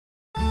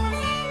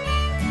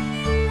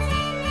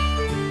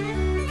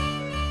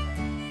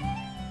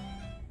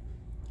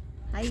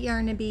Hi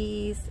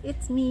Yarnabies,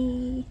 it's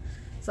me.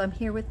 So I'm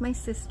here with my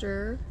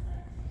sister.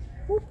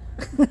 Whoop.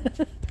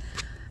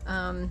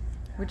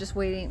 We're just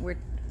waiting.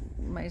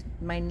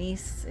 My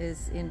niece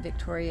is in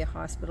Victoria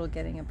Hospital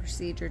getting a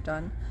procedure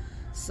done.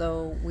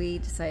 So we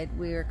decided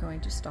we are going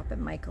to stop at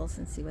Michael's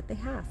and see what they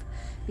have,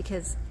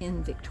 because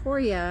in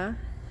Victoria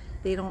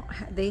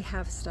they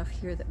have stuff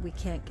here that we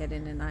can't get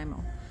in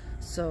Nanaimo.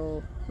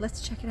 So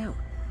let's check it out.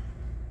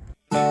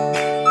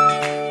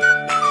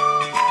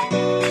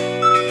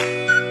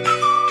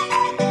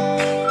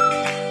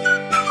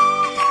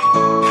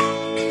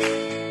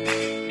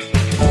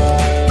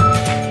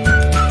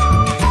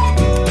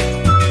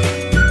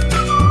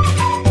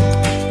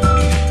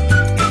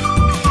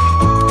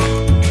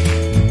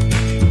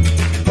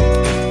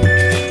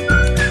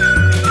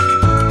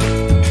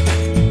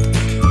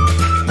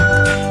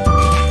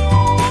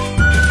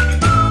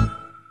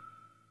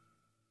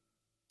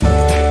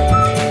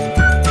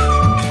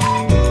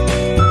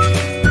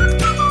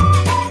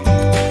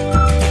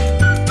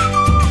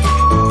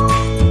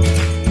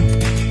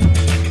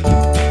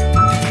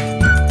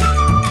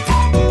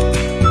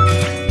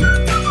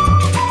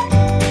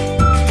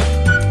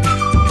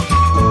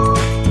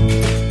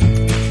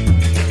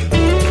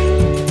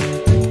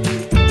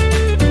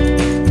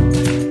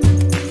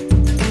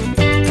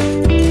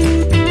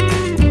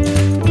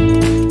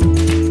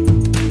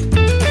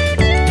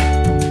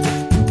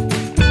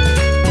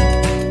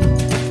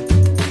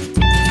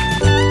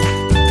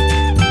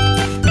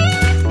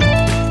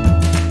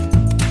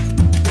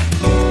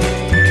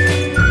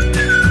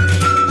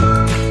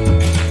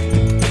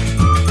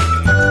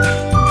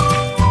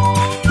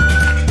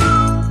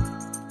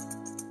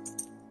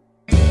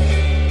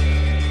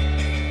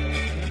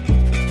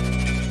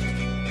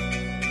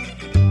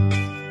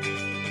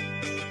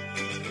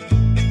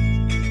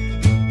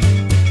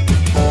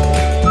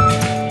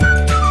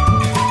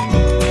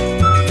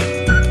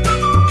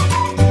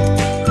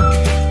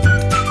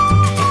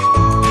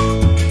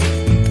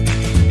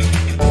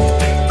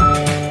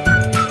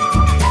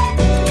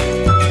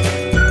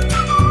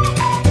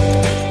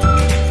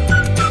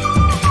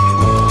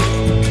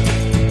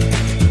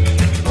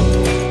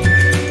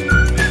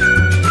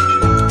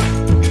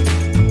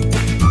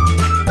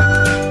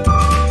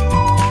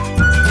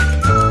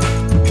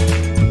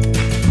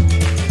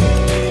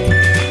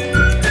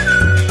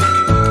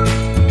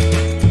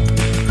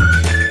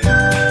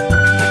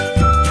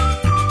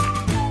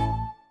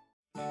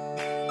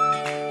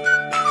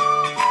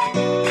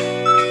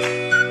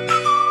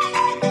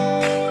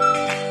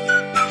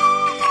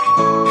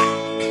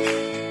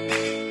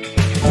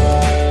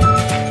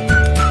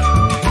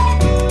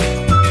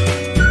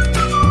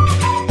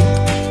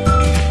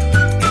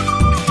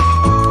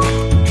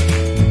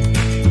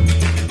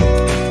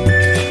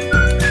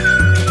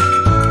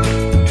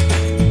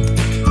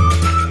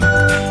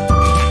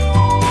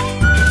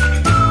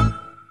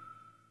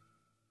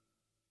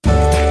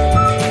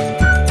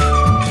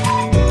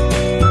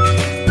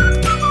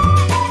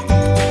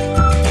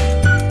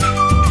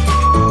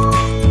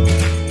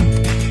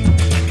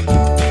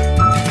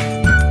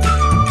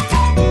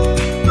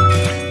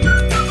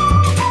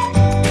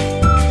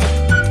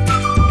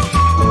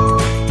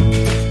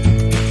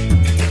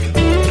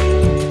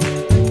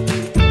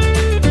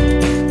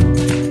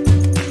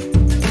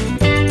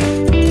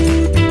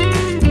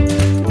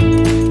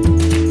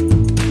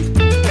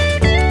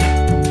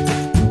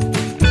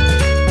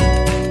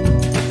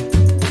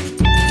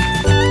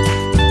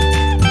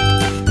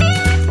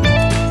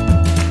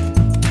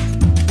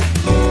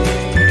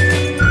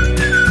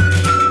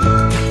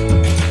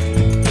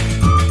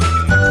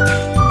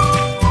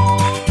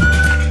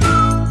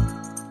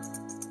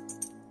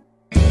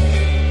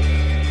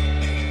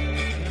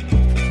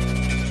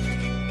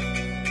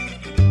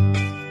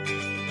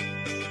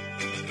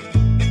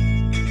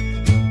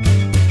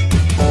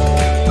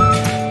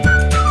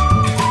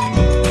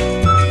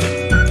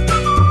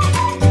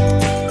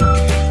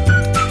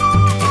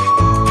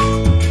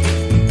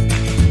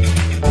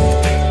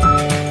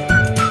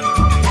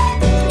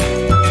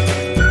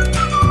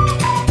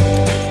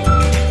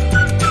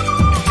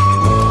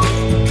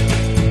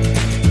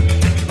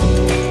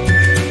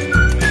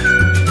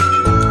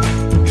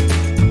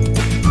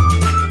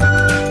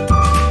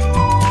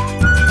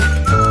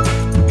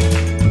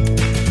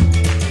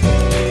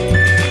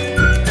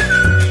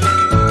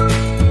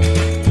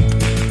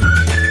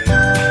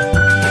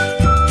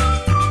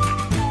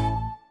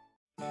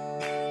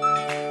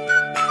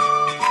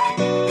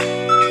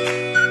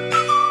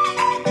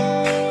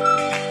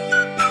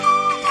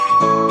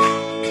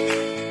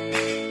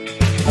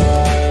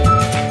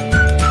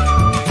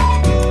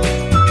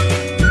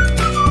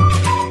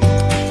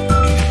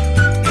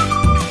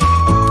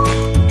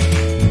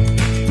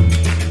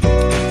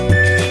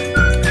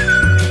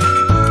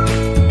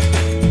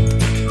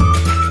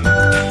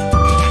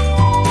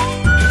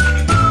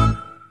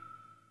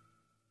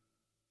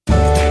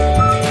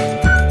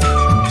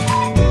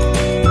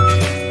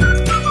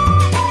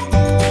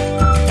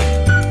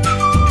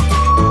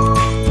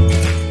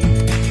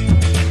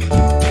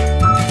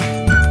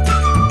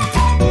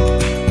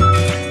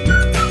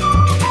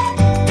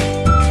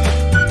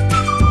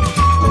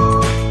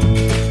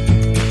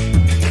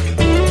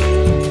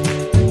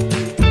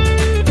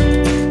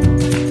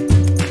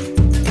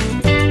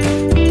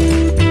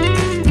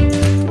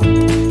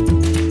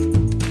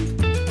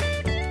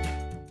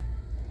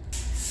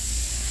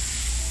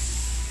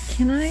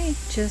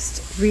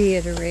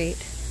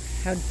 reiterate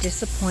how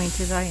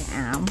disappointed I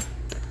am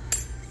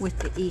with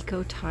the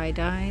Eco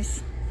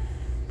tie-dyes.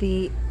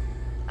 The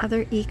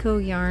other Eco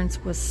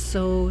yarns was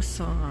so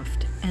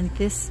soft, and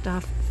this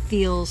stuff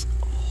feels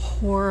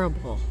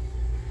horrible.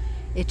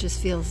 It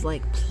just feels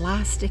like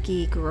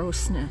plasticky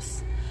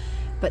grossness.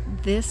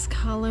 But this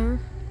color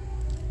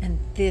and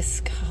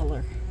this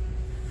color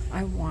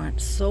I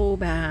want so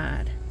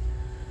bad,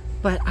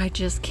 but I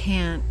just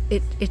can't.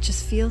 It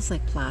just feels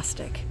like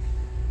plastic.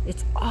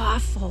 It's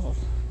awful.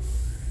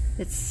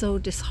 It's so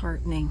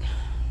disheartening.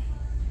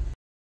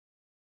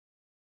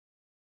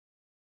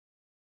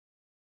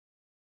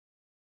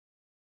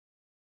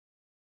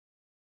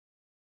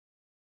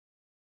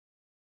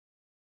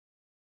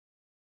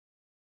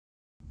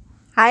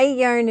 Hi,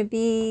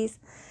 Yarnabees.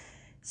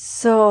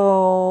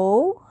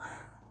 So,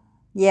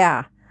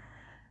 yeah.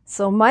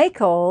 So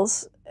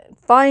Michael's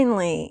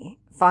finally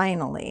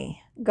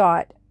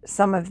got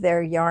some of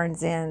their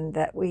yarns in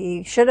that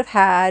we should have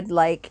had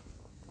like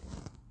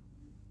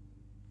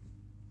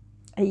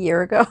a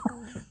year ago.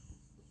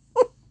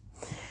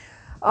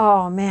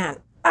 Oh man.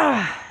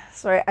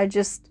 Sorry, I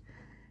just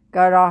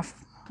got off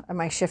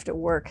my shift at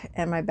work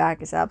and my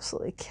back is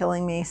absolutely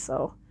killing me,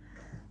 so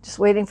just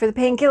waiting for the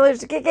painkillers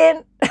to kick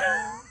in.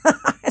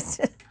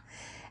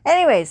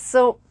 Anyways,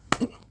 so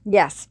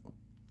yes,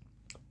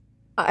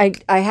 I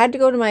had to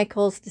go to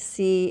Michael's to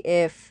see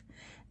if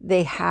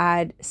they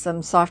had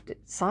some soft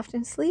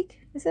and sleek,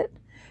 is it,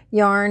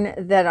 yarn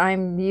that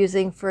I'm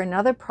using for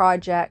another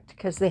project,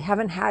 because they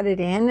haven't had it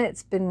in.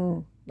 It's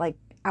been like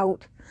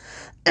out.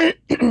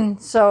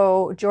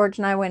 So George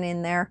and I went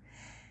in there,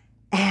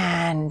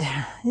 and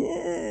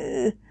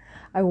I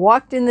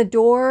walked in the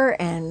door,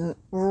 and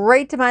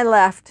right to my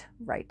left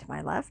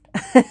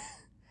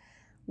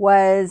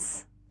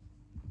was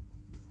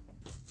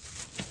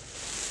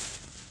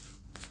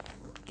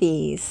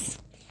these.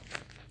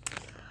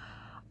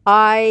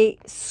 I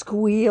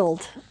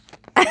squealed.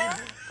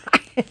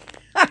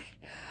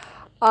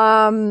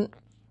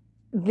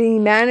 The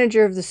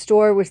manager of the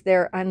store was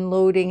there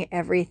unloading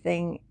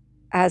everything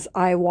as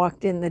I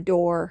walked in the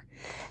door,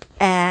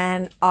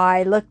 and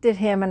I looked at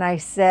him and I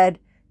said,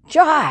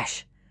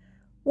 "Josh,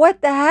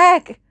 what the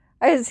heck?"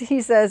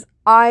 He says,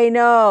 "I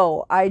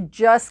know, I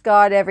just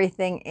got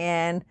everything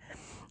in."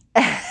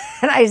 And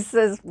I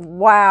says,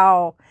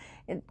 "Wow."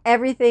 And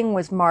everything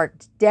was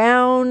marked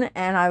down,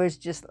 and I was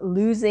just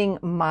losing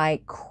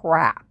my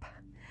crap.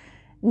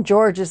 And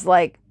George is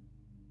like,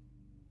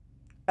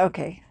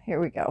 "Okay, here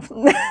we go."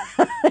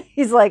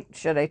 He's like,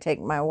 "Should I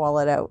take my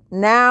wallet out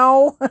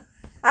now?"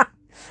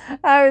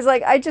 I was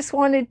like, I just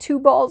wanted 2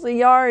 balls of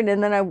yarn,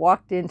 and then I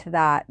walked into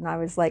that, and I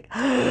was like,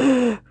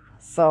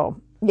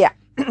 so yeah.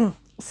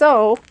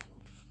 So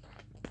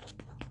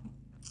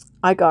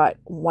I got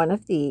one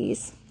of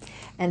these,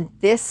 and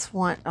this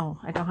one, oh,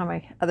 I don't have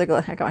my other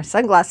glasses. I got my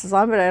sunglasses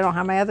on, but I don't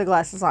have my other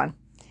glasses on.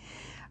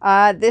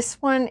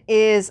 This one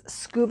is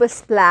Scuba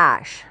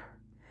Splash.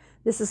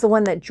 This is the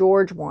one that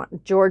George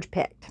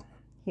picked.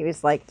 He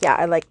was like, "Yeah,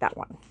 I like that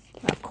one,"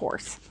 of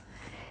course.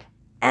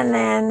 And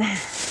then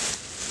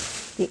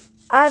the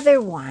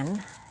other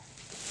one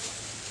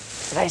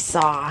that I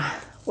saw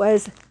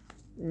was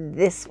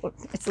this one.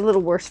 It's a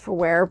little worse for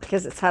wear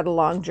because it's had a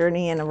long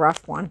journey and a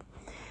rough one.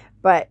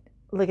 But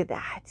look at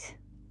that.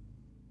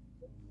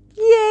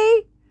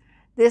 Yay!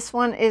 This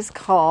one is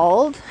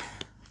called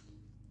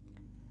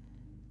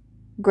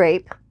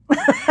Grape.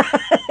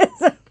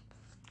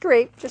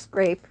 Grape, just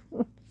grape.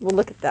 We'll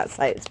look at that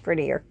side. It's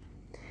prettier.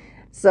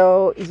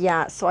 So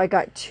yeah, so I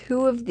got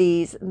 2 of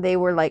these. They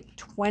were like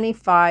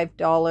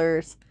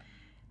 $25,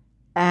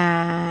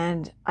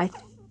 and I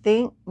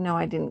think, no,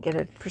 I didn't get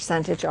a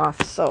percentage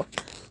off. So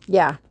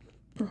yeah,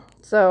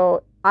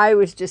 so I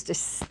was just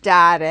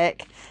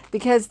ecstatic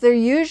because they're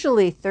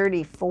usually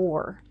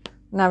 $34,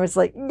 and I was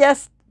like,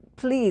 yes,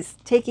 please,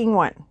 taking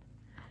one.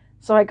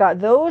 So I got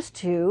those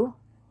 2.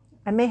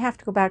 I may have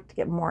to go back to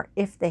get more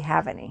if they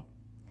have any.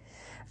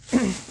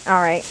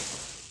 All right,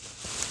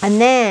 and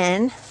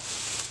then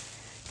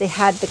they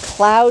had the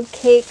cloud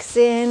cakes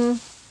in.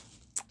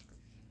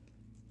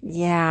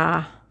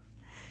 Yeah.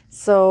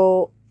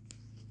 So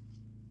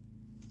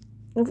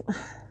I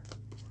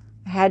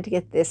had to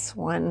get this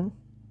one,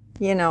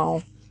 you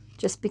know,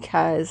 just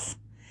because.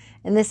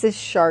 And this is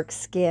shark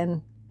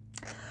skin.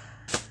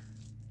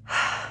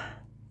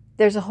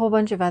 There's a whole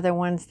bunch of other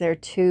ones there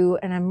too,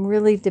 and I'm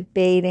really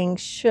debating,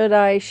 should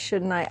I,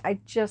 shouldn't I? I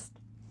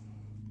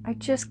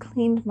just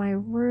cleaned my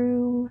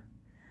room.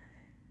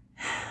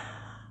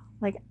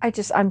 Like, I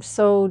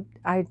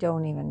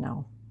don't even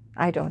know.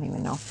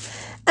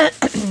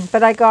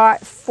 But I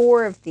got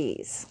 4 of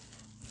these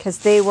because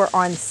they were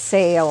on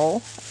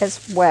sale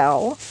as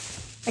well.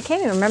 I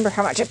can't even remember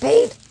how much I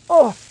paid.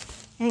 Oh,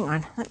 hang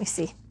on. Let me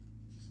see.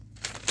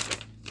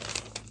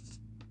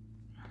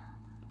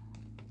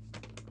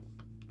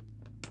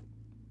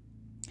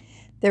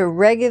 They're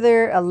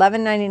regular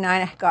 $11.99.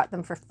 I got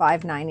them for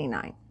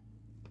 $5.99.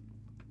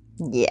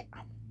 Yeah.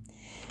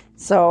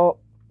 So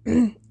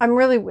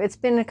it's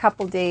been a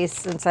couple days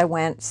since I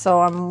went,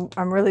 so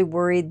I'm really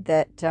worried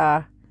that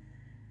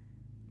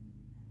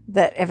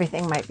that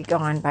everything might be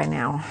gone by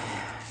now.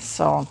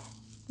 So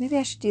maybe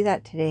I should do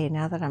that today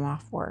now that I'm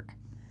off work.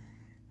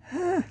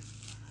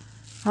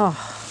 Oh,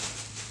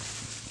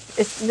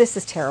 this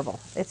is terrible.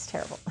 It's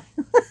terrible.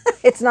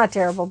 It's not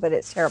terrible, but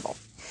it's terrible.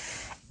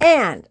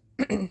 And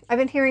I've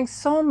been hearing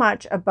so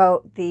much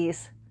about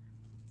these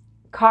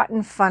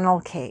cotton funnel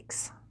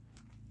cakes.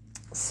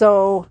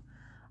 So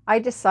I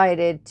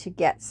decided to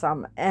get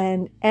some.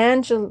 And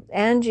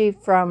Angie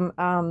from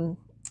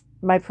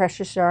My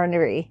Precious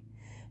Yarnery,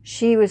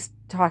 she was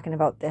talking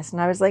about this.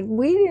 And I was like,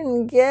 we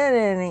didn't get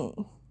any.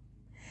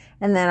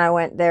 And then I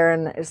went there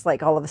and it's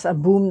like all of a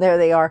sudden, boom, there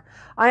they are.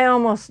 I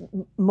almost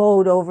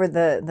mowed over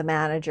the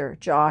manager,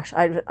 Josh.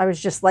 I was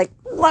just like,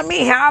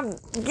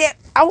 get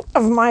out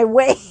of my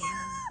way.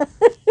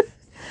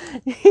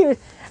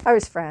 I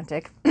was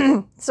frantic.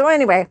 So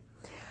anyway,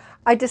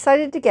 I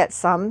decided to get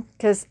some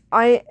because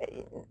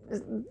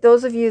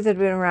those of you that have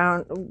been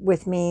around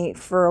with me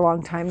for a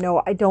long time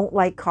know I don't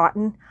like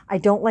cotton. I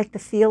don't like the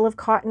feel of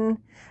cotton,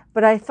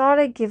 but I thought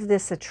I'd give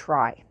this a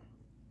try.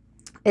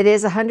 It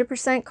is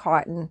 100%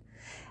 cotton.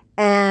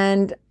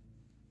 And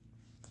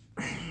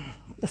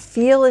the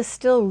feel is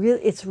still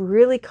it's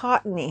really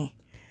cottony.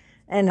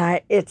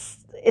 And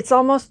it's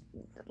almost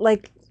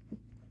like,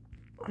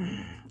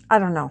 I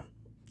don't know.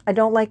 I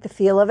don't like the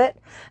feel of it,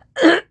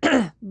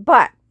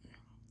 but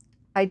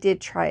I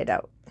did try it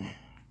out.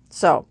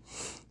 So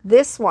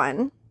this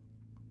one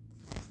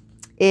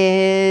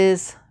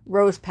is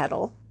rose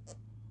petal.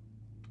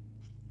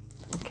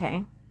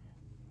 Okay.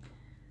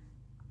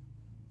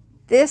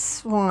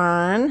 This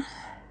one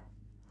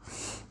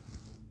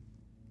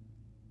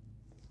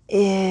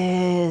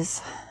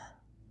is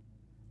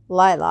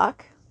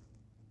lilac,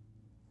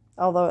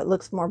 although it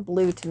looks more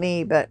blue to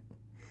me, but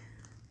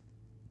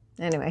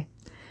anyway.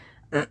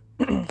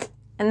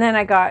 And then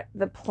I got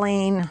the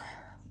plain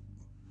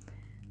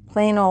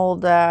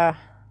old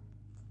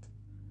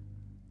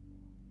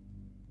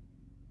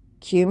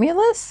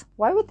cumulus.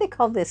 Why would they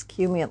call this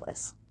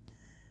cumulus?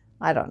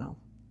 I don't know.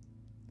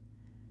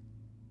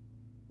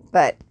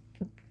 But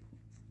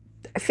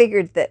I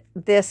figured that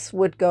this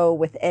would go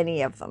with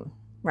any of them,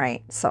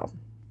 right? So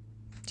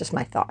just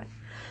my thought.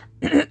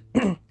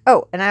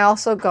 Oh, and I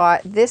also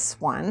got this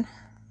one,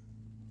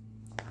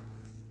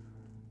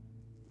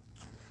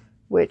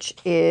 which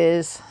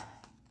is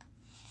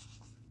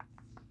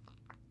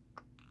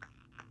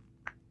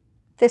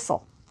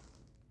thistle.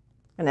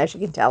 And as you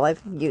can tell,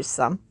 I've used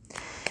some.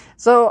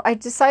 So I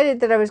decided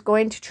that I was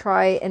going to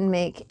try and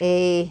make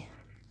a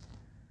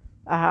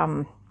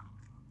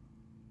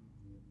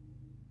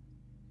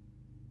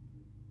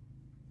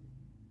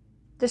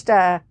just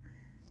a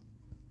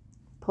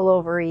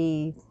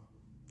pullovery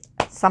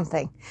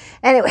something.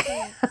 Anyway,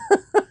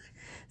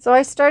 so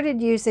I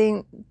started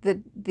using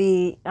the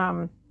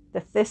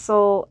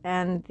thistle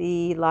and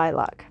the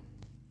lilac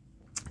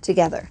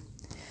together.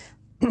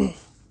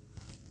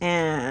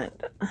 And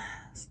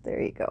so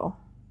there you go.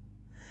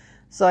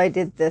 So I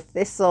did the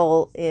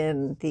thistle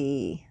in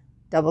the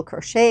double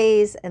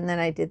crochets, and then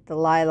I did the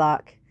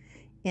lilac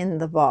in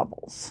the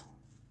bobbles.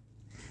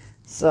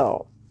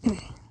 So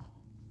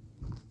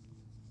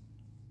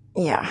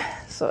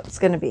yeah, so it's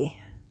going to be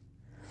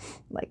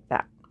like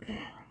that.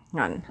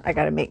 And I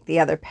got to make the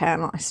other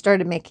panel. I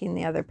started making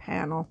the other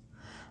panel.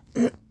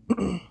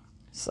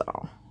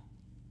 So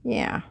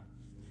yeah,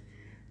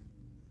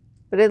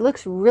 but it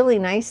looks really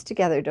nice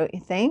together, don't you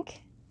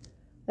think?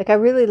 Like, I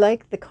really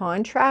like the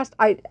contrast.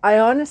 I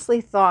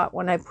honestly thought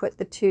when I put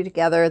the two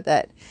together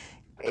that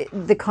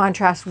the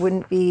contrast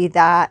wouldn't be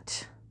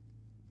that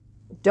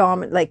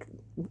dominant, like,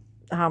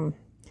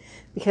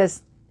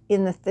 because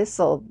in the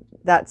thistle,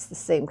 that's the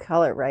same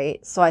color,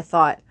 right? So I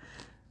thought,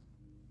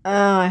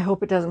 oh, I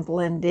hope it doesn't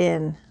blend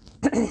in.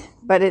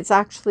 But it's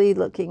actually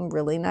looking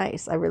really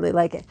nice. I really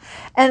like it.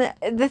 And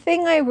the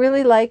thing I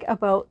really like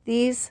about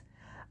these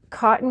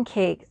cotton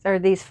cakes, or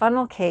these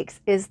funnel cakes,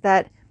 is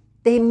that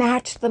they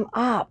match them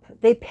up.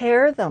 They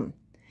pair them,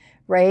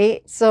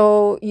 right?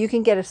 So you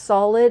can get a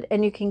solid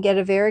and you can get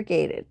a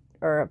variegated,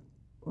 or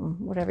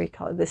whatever you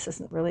call it. This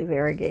isn't really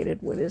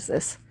variegated. What is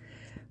this?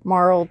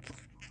 Marled,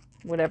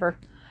 whatever.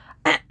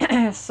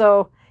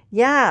 So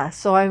yeah,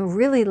 so I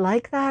really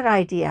like that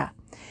idea.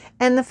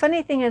 And the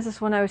funny thing is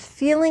when I was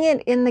feeling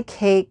it in the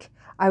cake,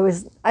 I'm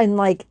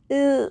like,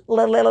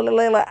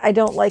 I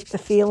don't like the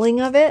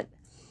feeling of it.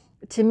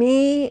 To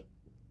me,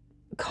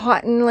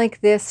 cotton like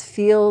this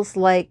feels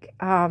like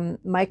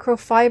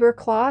microfiber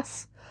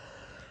cloths.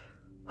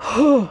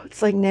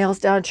 It's like nails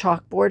down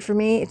chalkboard for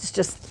me. It's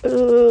just,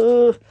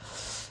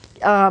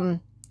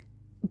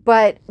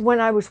 but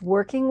when I was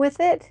working with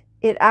it,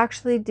 it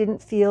actually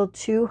didn't feel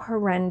too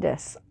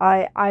horrendous.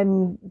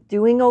 I'm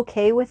doing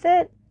okay with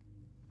it.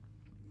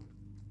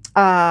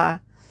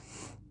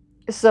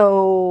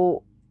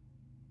 So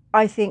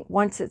I think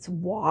once it's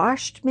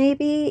washed,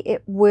 maybe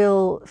it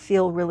will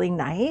feel really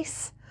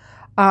nice.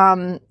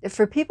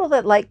 For people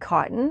that like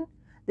cotton,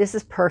 this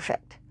is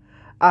perfect.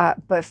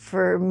 But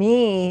for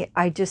me,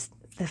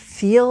 the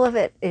feel of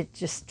it, it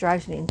just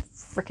drives me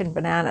freaking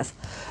bananas.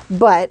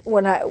 But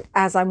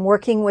as I'm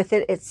working with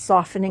it, it's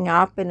softening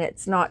up and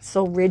it's not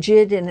so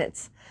rigid, and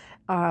it's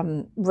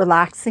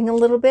relaxing a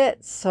little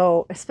bit.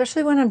 So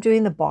especially when I'm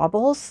doing the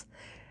baubles,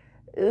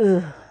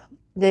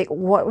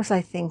 what was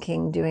I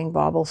thinking doing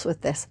baubles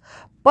with this?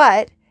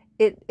 But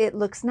it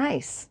looks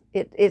nice.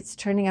 It's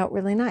turning out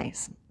really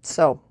nice.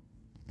 So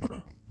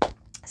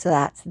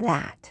that's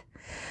that.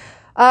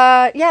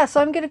 Yeah,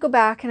 so I'm going to go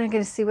back and I'm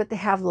going to see what they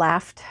have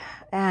left.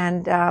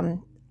 And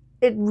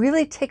it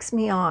really ticks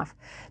me off.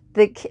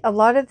 A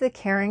lot of the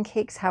Karen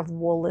cakes have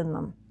wool in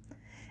them.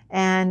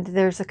 And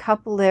there's a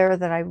couple there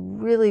that I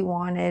really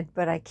wanted,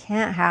 but I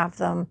can't have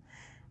them.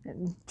 It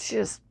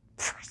just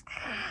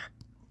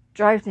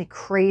drives me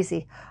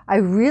crazy. I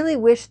really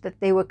wish that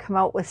they would come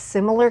out with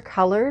similar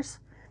colors,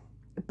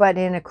 but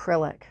in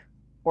acrylic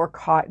or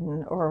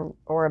cotton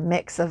or a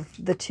mix of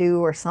the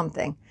two or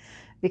something,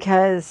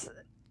 because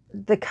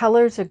the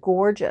colors are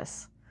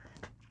gorgeous,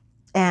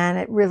 and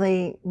it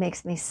really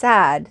makes me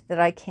sad that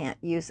I can't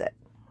use it.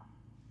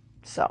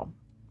 So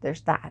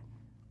there's that.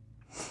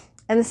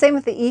 And the same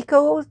with the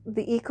eco,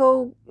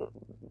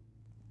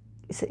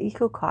 is it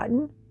eco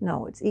cotton?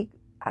 No, it's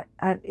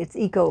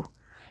eco.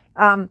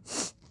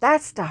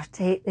 That stuff,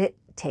 it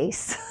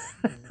tastes.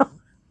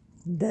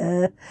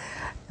 The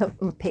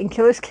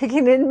painkiller's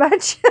kicking in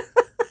much.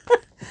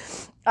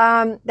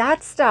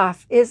 That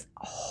stuff is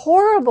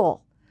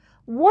horrible.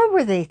 What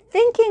were they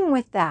thinking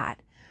with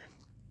that?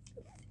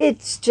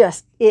 It's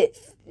just, it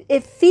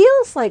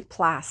feels like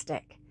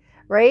plastic,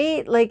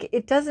 right? Like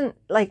it doesn't,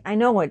 like, I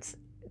know it's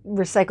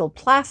recycled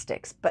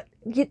plastics, but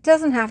it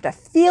doesn't have to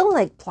feel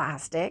like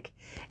plastic.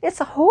 It's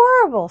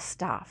horrible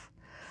stuff.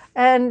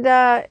 And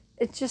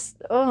it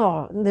just,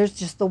 oh, there's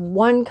just the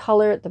one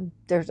color,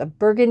 there's a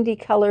burgundy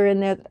color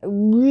in there that I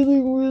really,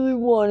 really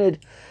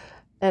wanted.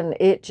 And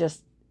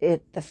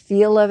the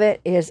feel of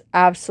it is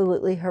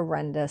absolutely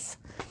horrendous.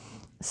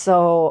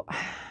 So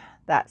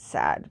that's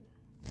sad.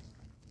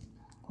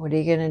 What are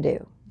you going to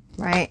do?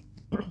 Right?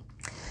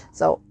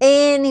 So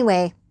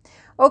anyway,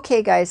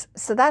 okay, guys.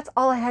 So that's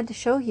all I had to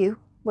show you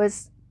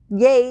was,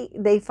 yay,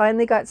 they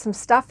finally got some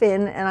stuff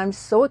in, and I'm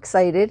so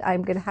excited.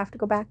 I'm going to have to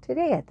go back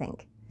today, I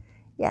think.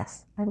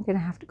 Yes, I'm going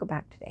to have to go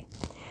back today.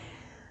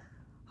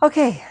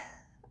 Okay.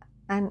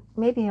 And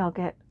maybe I'll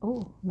get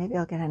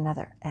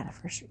another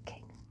anniversary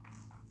cake.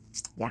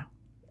 Yeah.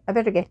 I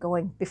better get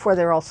going before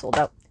they're all sold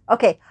out.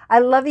 Okay. I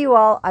love you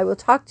all. I will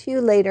talk to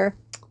you later.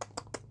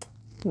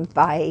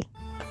 Bye.